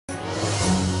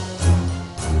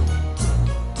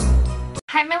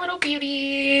Hi, my little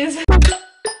beauties.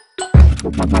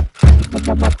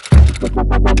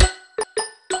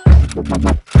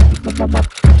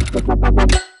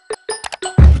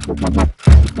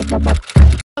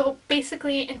 So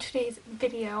basically in today's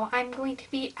video, I'm going to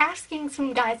be asking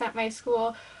some guys at my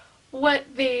school what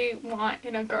they want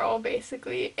in a girl,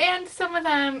 basically, and some of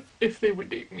them if they would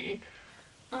date me.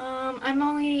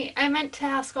 I meant to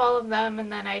ask all of them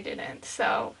and then I didn't,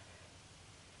 so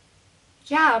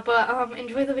yeah, but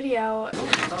enjoy the video.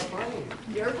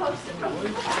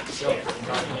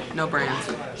 No brands.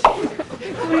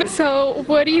 So,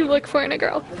 what do you look for in a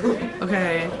girl?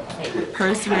 Okay.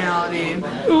 Personality.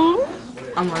 Ooh.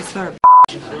 Unless they're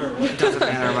it doesn't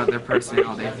matter about their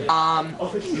personality.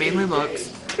 Mainly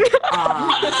looks.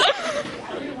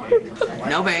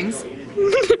 No bangs.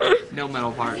 No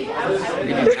middle part. You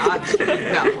do not?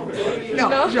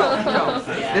 No, Joe.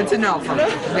 That's a no from me.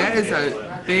 That is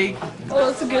a big... Well,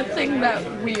 it's a good thing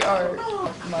that we are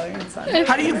mother and son.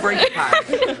 How do you break a pie?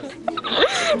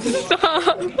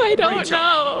 Stop. I don't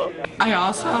know. I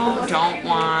also don't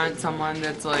want someone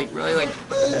that's like really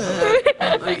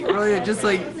like really just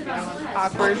like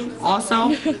Awkward.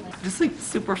 Also, just like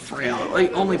super frail,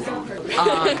 like only bone.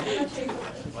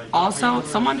 Also,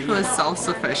 someone who is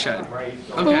self-sufficient.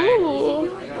 Okay. Ooh.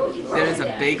 That is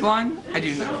a big one. I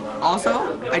do know.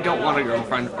 Also, I don't want a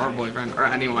girlfriend or a boyfriend or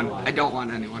anyone. I don't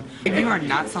want anyone. If you are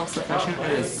not self-sufficient,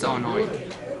 it is so annoying.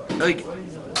 Like,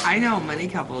 I know many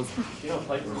couples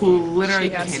who literally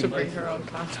She has to bring her own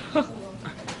condom.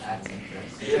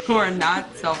 who are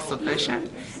not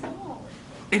self-sufficient.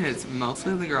 It is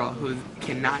mostly the girl who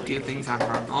cannot do things on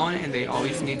her own and they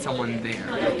always need someone there.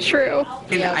 True.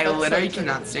 And Yeah, I that's literally so true.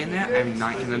 cannot stand that. I'm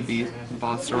not going to be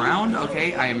bossed around,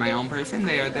 okay? I am my own person.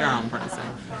 They are their own person.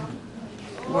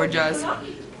 We're just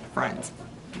friends.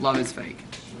 Love is fake.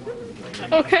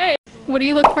 Okay. What do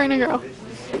you look for in a girl?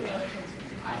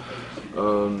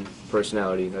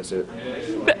 Personality, that's it.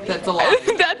 That's a lie.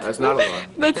 That's not a lie.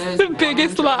 That's That is the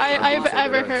biggest lie 100% I've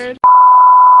ever heard.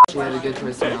 She had a good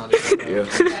personality. Yeah.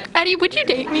 Eddie, would you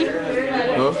date me?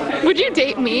 Huh? Would you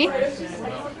date me?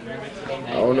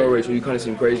 I don't know, Rachel, you kind of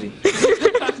seem crazy.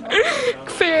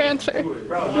 Fair answer.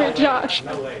 Wait, Josh.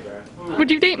 Would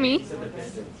you date me?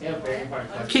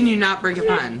 Can you not break a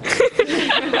pen?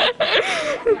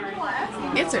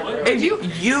 Answer. If you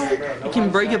can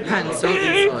break a pen so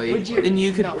easily, then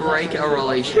you could break a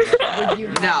relationship.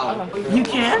 No, you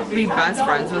can't be best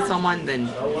friends with someone, then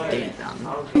date them.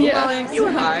 Yeah. You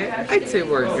and I'd say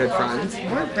we're good friends,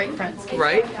 We're great friends.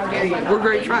 right? How dare you? We're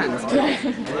great friends.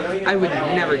 I would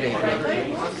never date you.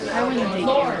 I wouldn't date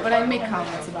you, but I'd make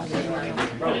comments about dating you.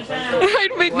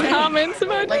 I'd make comments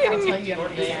about Like, I'll dating tell you. you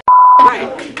every day.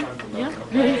 Right. Yeah.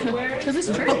 Because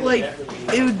it's true. But like,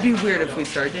 it would be weird if we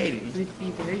started dating. It'd be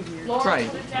very weird. Right.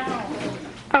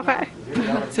 Okay.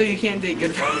 So you can't date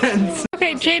good friends.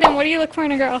 Okay, Jaden, what do you look for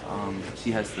in a girl?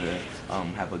 She has to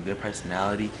have a good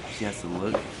personality. She has to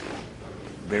look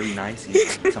very nice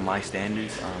to my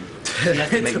standards. She has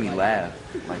to make me laugh.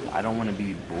 Like, I don't want to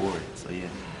be bored. So yeah.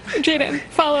 Jaden,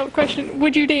 follow-up question.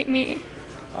 Would you date me?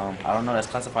 I don't know. That's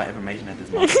classified information at this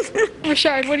moment.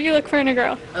 Rashard, what do you look for in a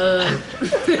girl?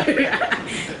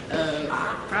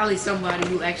 Probably somebody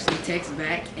who actually texts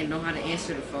back and know how to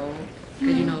answer the phone.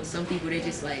 Because, you know, some people, they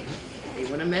just, like, they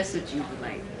want to mess with you, but,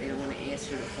 like, they don't want to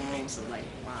answer the phone. So, like,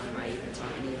 why am I even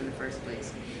talking to you in the first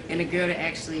place? And a girl that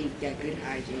actually got good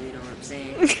hygiene, you know what I'm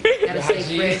saying? Gotta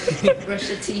stay fresh, brush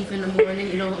your teeth in the morning,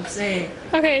 you know what I'm saying?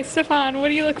 Okay, Stefan, what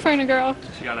do you look for in a girl?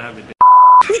 She gotta have a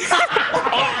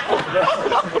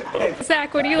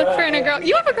Zach, what do you look for in a girl?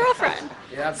 You have a girlfriend.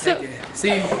 Yeah, I'm So- taking it.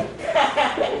 See,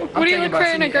 What do you look for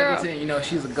in a girl? You know,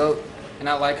 she's a goat, and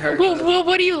I like her. Well,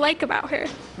 what do you like about her?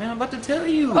 Man, I'm about to tell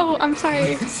you. Oh, I'm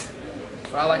sorry.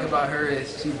 What I like about her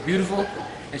is she's beautiful,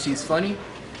 and she's funny,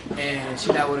 and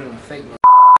she's not one of them fake ones.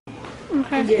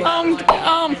 Okay.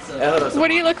 What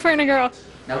do you look for in a girl?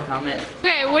 No comment.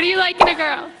 Okay, what do you like in a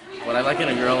girl? What I like in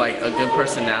a girl, like a good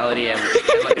personality and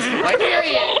like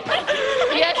Period.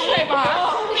 Yes,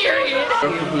 Stefan. Period.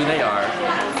 who they are,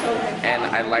 and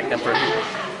I like them for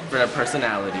their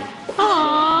personality.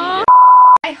 Aww.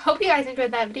 I hope you guys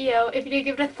enjoyed that video. If you did,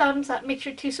 give it a thumbs up. Make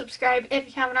sure to subscribe if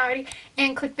you haven't already.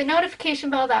 And click the notification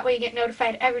bell. That way you get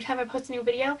notified every time I post a new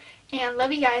video. And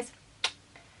love you guys.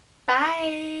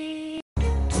 Bye.